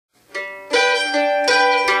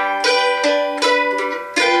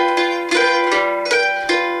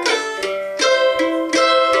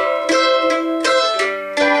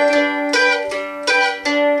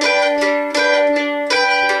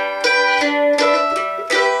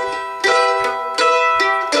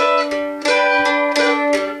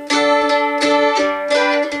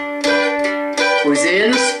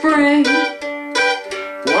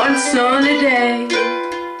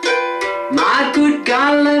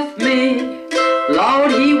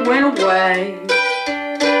side.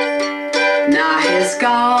 Now he's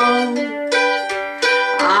gone,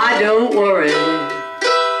 I don't worry,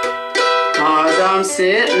 'cause I'm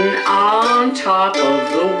sitting on top of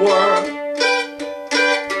the world.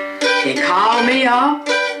 He called me up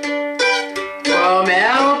from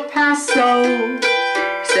El Paso,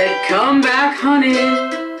 said, come back, honey,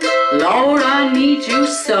 Lord, I need you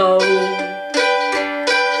so.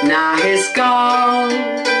 Now he's gone,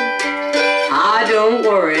 I don't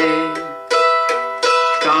worry,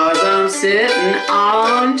 'cause I'm sitting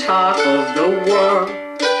on top of the world.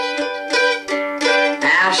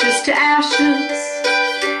 Ashes to ashes,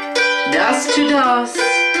 dust to dust,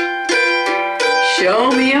 show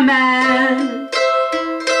me a man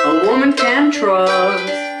a woman can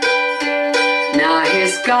trust. Now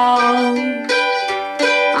he's gone,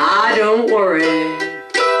 I don't worry,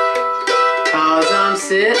 'cause I'm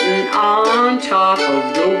sitting on top of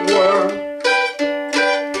the world.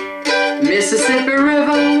 Mississippi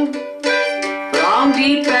River, long,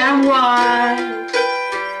 deep and wide,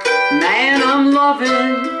 man I'm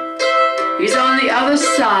loving, he's on the other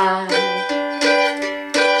side.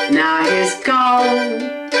 Now he's gone,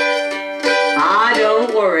 I don't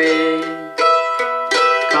worry,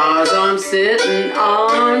 'cause I'm sitting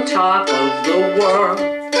on top of the world.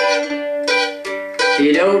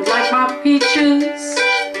 You don't like my peaches,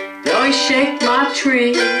 don't shake my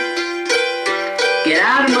tree. Get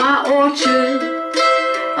out of my orchard,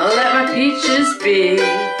 I'll let my peaches be.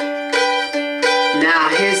 Now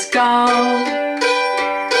he's gone,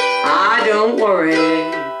 I don't worry,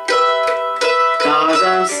 'cause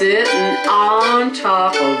I'm sitting on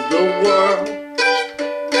top of the world.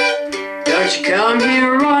 Don't you come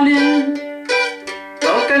here running,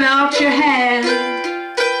 poking out your hand.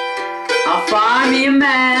 I'll find me a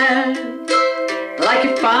man like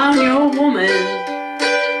you found your woman.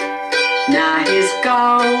 Now he's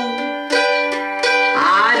gone,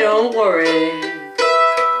 I don't worry,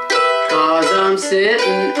 'cause I'm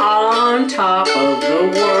sitting on top of the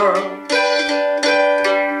world.